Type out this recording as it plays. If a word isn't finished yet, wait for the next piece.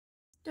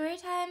Story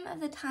time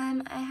of the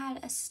time I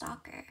had a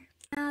stalker.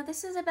 Now,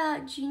 this was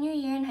about junior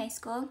year in high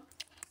school,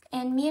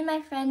 and me and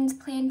my friends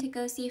planned to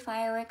go see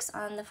fireworks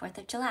on the 4th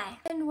of July.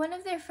 And one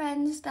of their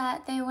friends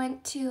that they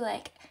went to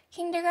like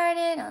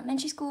kindergarten,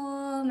 elementary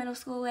school, middle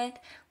school with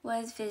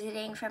was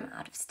visiting from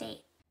out of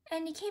state.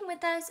 And he came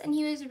with us and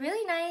he was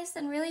really nice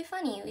and really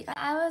funny.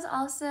 I was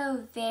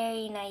also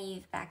very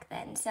naive back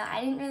then, so I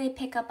didn't really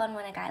pick up on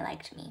when a guy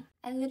liked me.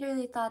 I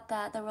literally thought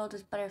that the world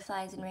was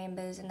butterflies and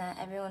rainbows and that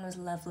everyone was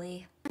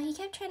lovely. He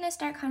kept trying to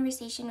start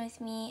conversation with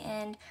me,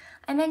 and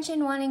I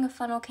mentioned wanting a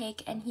funnel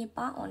cake and he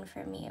bought one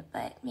for me,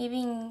 but me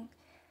being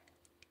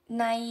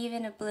naive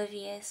and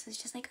oblivious was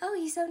just like, oh,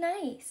 he's so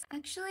nice.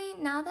 Actually,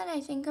 now that I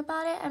think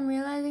about it, I'm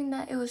realizing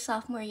that it was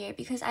sophomore year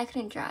because I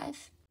couldn't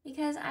drive.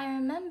 Because I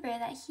remember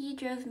that he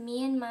drove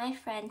me and my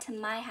friend to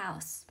my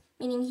house,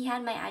 meaning he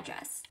had my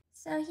address.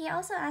 So he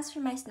also asked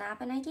for my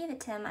Snap and I gave it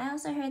to him. I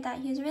also heard that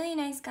he was a really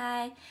nice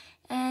guy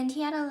and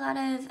he had a lot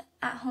of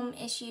at-home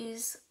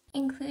issues,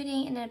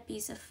 including an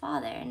abusive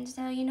father. And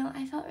so, you know,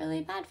 I felt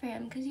really bad for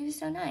him because he was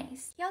so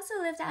nice. He also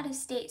lived out of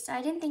state, so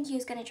I didn't think he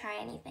was gonna try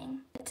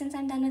anything. But since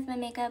I'm done with my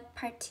makeup,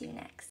 part 2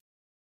 next.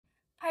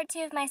 Part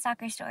 2 of my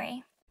soccer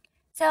story.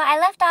 So I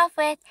left off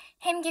with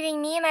him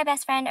giving me and my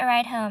best friend a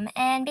ride home,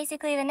 and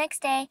basically the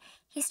next day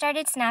he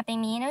started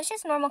snapping me and it was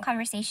just normal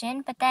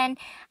conversation, but then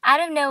out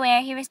of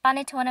nowhere he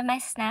responded to one of my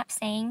snaps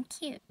saying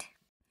cute.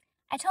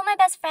 I told my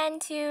best friend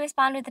to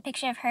respond with a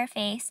picture of her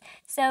face,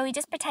 so we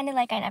just pretended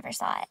like I never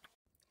saw it.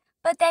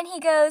 But then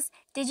he goes,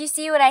 "Did you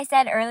see what I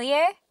said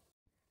earlier?"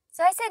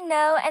 So I said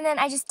no, and then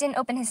I just didn't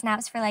open his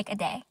snaps for like a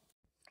day.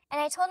 And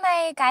I told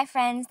my guy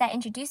friends that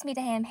introduced me to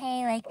him,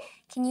 hey, like,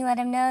 can you let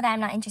him know that I'm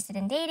not interested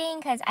in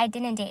dating? Because I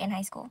didn't date in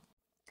high school.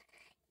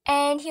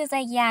 And he was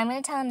like, yeah, I'm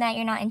going to tell him that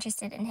you're not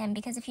interested in him.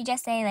 Because if you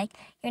just say, like,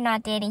 you're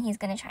not dating, he's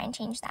going to try and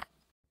change that.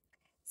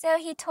 So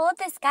he told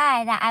this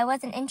guy that I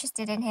wasn't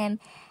interested in him.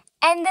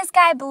 And this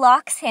guy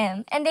blocks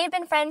him. And they've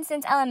been friends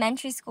since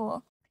elementary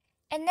school.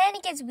 And then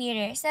it gets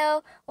weirder.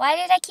 So why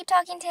did I keep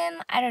talking to him?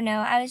 I don't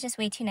know. I was just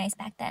way too nice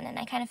back then. And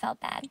I kind of felt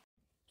bad.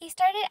 He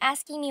started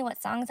asking me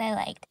what songs I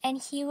liked, and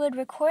he would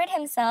record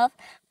himself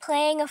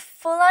playing a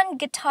full-on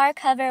guitar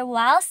cover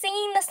while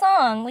singing the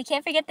song, we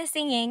can't forget the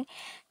singing,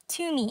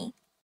 to me.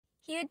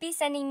 He would be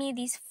sending me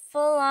these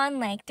full-on,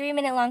 like,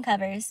 3-minute long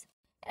covers.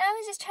 And I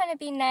was just trying to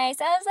be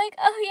nice. I was like,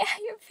 oh yeah,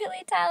 you're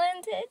really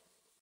talented.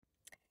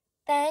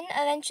 Then,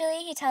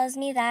 eventually, he tells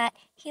me that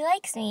he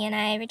likes me, and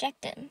I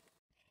reject him.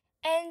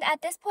 And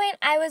at this point,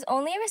 I was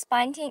only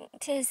responding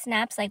to his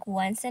snaps like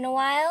once in a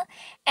while,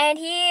 and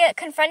he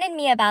confronted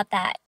me about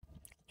that.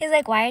 He's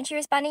like, why aren't you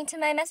responding to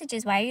my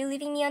messages? Why are you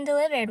leaving me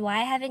undelivered?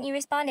 Why haven't you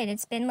responded?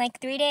 It's been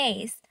like 3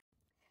 days.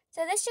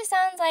 So this just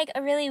sounds like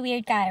a really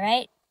weird guy,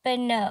 right? But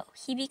no,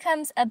 he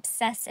becomes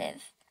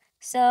obsessive.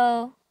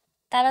 So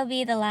that'll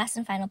be the last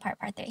and final part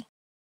 3.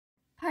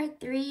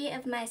 Part 3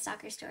 of my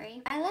stalker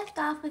story. I left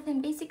off with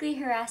him basically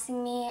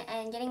harassing me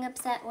and getting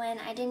upset when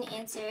I didn't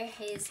answer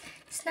his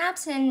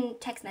snaps and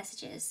text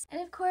messages.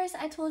 And of course,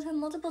 I told him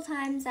multiple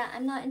times that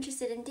I'm not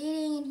interested in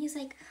dating, and he's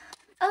like,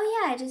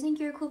 oh yeah, I just think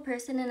you're a cool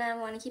person and I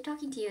want to keep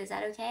talking to you, is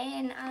that okay?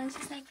 And I was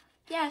just like,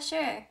 yeah,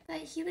 sure. But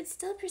he would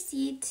still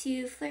proceed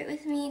to flirt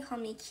with me, call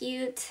me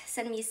cute,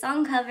 send me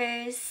song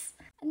covers.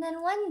 And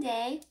then one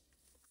day,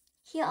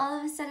 he all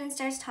of a sudden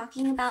starts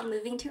talking about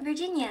moving to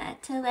Virginia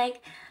to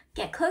like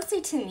get closer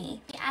to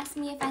me. He asked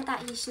me if I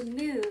thought he should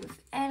move,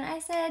 and I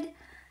said,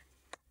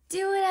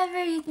 do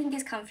whatever you think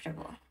is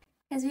comfortable.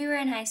 Because we were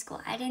in high school,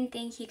 I didn't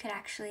think he could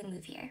actually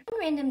move here. One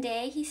random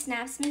day, he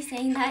snaps me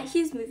saying that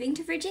he's moving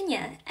to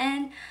Virginia,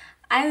 and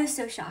I was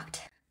so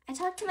shocked. I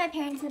talked to my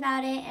parents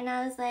about it, and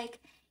I was like,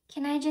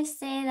 can I just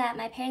say that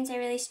my parents are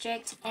really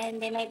strict and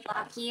they might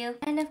block you?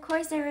 And of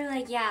course they were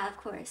like, yeah, of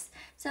course.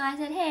 So I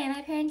said, hey,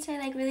 my parents are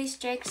like really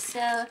strict,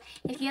 so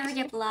if you ever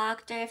get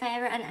blocked or if I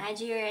ever unadd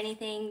you or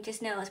anything,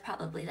 just know it's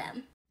probably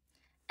them.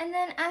 And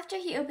then after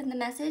he opened the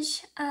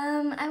message,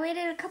 I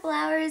waited a couple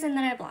hours and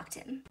then I blocked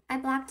him. I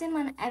blocked him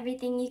on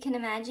everything you can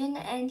imagine,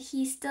 and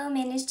he still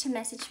managed to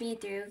message me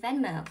through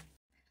Venmo.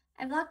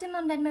 I blocked him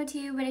on Venmo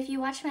too, but if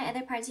you watch my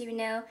other parts, you would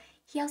know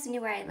he also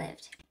knew where I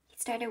lived.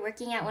 Started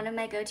working at one of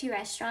my go-to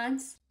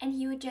restaurants, and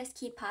he would just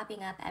keep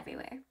popping up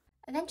everywhere.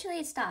 Eventually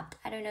it stopped.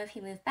 I don't know if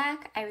he moved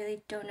back. I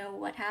really don't know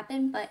what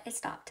happened, but it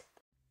stopped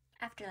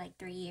after like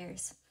 3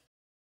 years.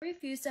 I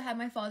refuse to have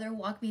my father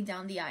walk me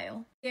down the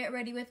aisle. Get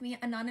ready with me,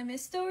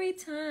 anonymous story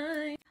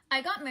time.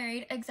 I got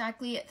married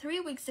exactly 3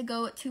 weeks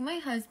ago to my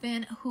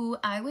husband, who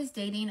I was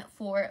dating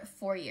for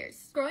 4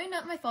 years. Growing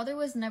up, my father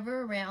was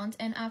never around,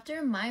 and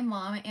after my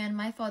mom and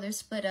my father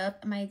split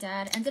up, my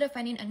dad ended up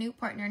finding a new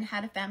partner and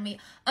had a family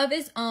of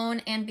his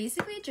own, and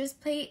basically just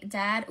played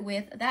dad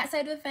with that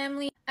side of the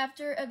family.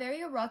 After a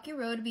very rocky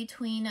road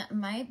between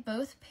my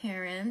both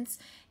parents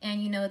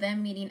and, you know,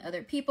 them meeting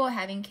other people,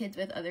 having kids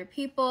with other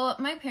people,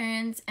 my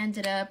parents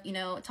ended up, you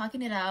know,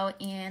 talking it out,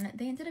 and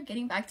they ended up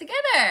getting back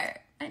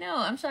together. I know,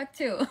 I'm shocked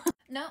too.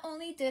 Not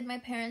only did my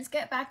parents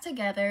get back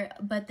together,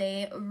 but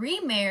they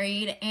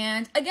remarried,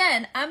 and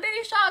again, I'm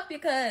very shocked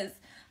because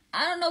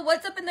I don't know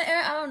what's up in the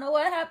air. I don't know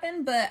what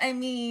happened, but I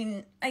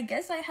mean, I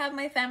guess I have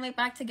my family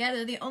back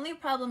together. The only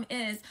problem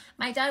is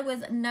my dad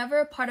was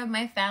never part of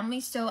my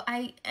family, so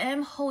I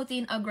am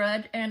holding a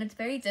grudge, and it's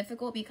very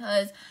difficult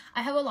because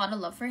I have a lot of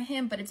love for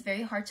him, but it's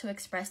very hard to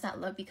express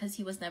that love because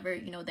he was never,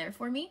 there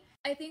for me.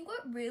 I think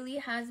what really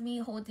has me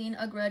holding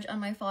a grudge on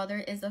my father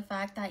is the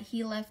fact that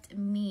he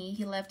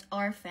left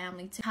our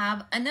family to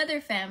have another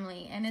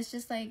family, and it's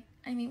just like,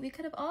 I mean, we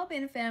could have all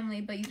been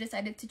family, but you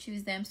decided to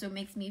choose them, so it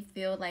makes me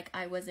feel like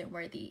I wasn't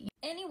worthy.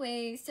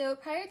 Anyway, so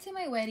prior to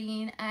my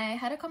wedding, I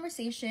had a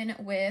conversation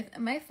with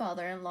my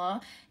father-in-law,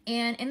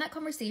 and in that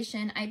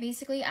conversation, I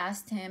basically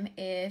asked him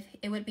if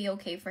it would be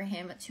okay for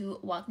him to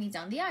walk me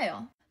down the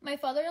aisle. My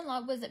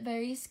father-in-law was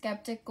very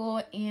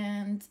skeptical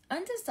and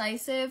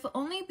undecisive,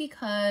 only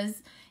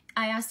because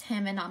I asked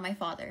him and not my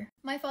father.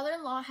 My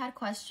father-in-law had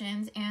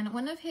questions, and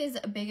one of his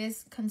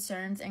biggest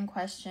concerns and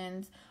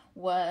questions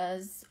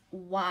was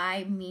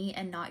why me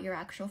and not your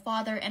actual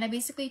father. And I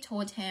basically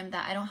told him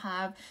that I don't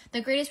have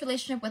the greatest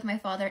relationship with my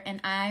father,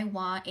 and I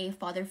want a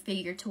father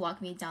figure to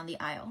walk me down the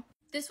aisle.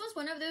 This was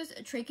one of those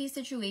tricky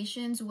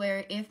situations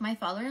where if my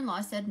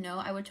father-in-law said no,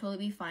 I would totally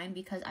be fine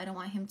because I don't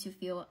want him to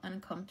feel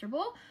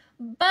uncomfortable.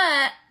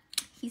 But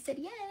he said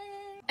yes.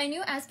 I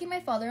knew asking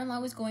my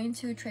father-in-law was going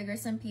to trigger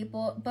some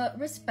people, but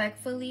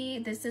respectfully,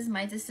 this is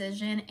my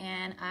decision,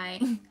 and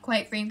I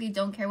quite frankly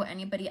don't care what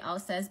anybody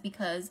else says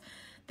because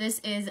this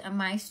is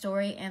my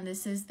story and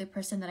this is the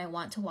person that I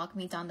want to walk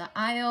me down the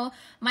aisle.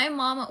 My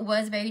mom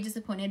was very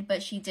disappointed,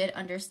 but she did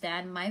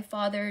understand. My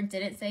father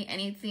didn't say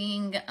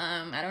anything.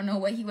 I don't know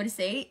what he would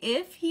say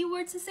if he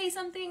were to say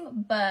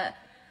something, but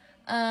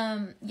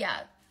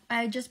yeah,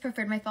 I just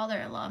preferred my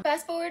father-in-law.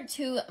 Fast forward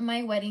to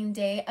my wedding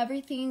day,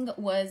 everything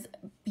was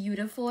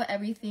beautiful.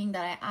 Everything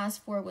that I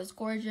asked for was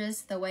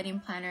gorgeous. The wedding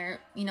planner,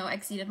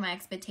 exceeded my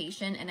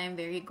expectation, and I'm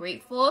very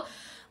grateful.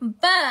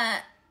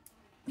 But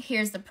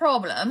here's the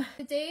problem.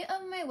 The day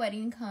of my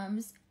wedding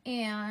comes,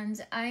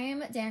 and I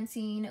am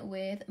dancing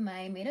with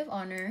my maid of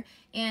honor,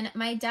 and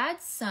my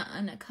dad's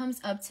son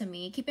comes up to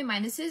me. Keep in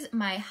mind, this is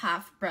my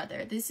half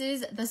brother. This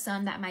is the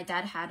son that my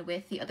dad had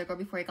with the other girl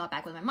before he got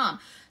back with my mom.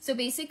 So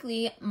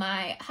basically,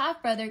 my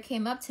half brother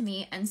came up to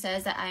me and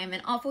says that I am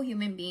an awful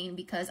human being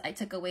because I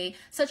took away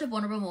such a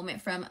vulnerable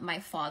moment from my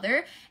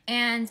father.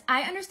 And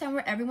I understand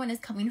where everyone is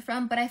coming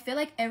from, but I feel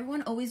like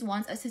everyone always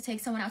wants us to take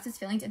someone else's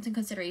feelings into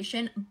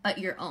consideration but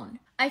your own.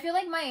 I feel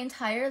like my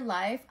entire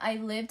life, I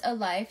lived a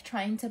life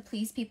trying to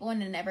please people,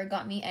 and it never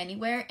got me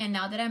anywhere. And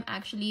now that I'm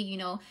actually,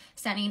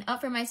 standing up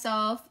for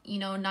myself,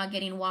 not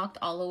getting walked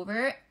all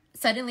over,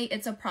 suddenly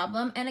it's a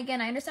problem. And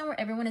again, I understand where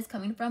everyone is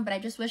coming from, but I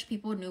just wish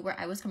people knew where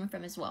I was coming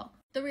from as well.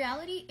 The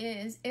reality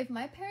is, if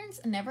my parents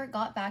never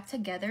got back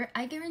together,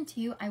 I guarantee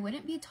you I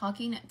wouldn't be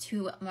talking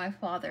to my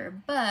father.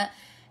 But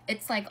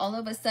it's like all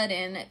of a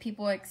sudden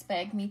people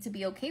expect me to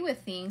be okay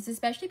with things,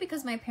 especially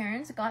because my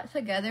parents got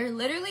together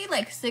literally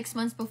like 6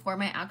 months before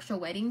my actual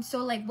wedding. So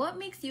like, what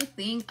makes you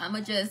think I'ma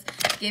just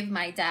give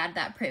my dad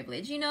that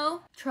privilege,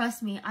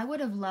 Trust me, I would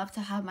have loved to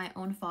have my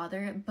own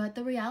father, but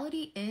the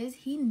reality is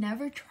he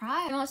never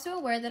tried. I'm also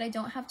aware that I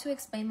don't have to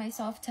explain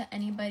myself to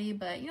anybody,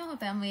 but you know how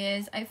family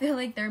is. I feel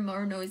like they're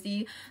more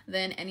nosy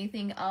than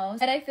anything else.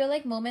 And I feel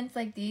like moments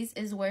like these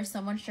is where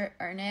someone should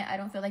earn it. I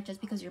don't feel like just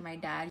because you're my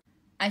dad,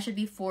 I should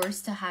be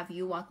forced to have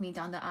you walk me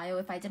down the aisle.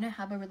 If I didn't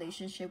have a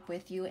relationship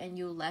with you and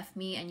you left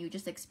me and you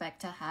just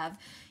expect to have,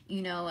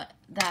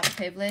 that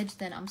privilege,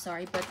 then I'm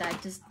sorry, but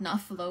that does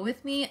not flow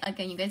with me.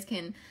 Again, you guys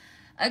can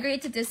agree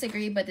to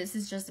disagree, but this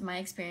is just my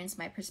experience,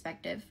 my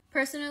perspective.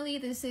 Personally,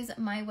 this is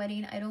my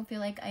wedding. I don't feel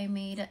like I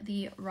made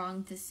the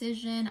wrong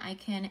decision. I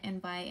can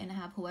invite and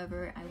have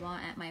whoever I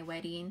want at my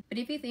wedding. But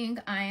if you think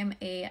I'm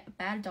a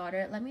bad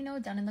daughter, let me know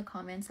down in the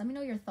comments. Let me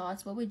know your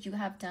thoughts. What would you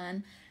have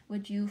done?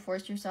 Would you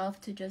force yourself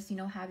to just,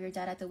 have your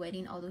dad at the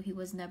wedding, although he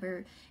was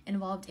never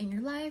involved in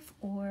your life?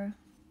 Or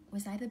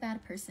was I the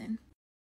bad person?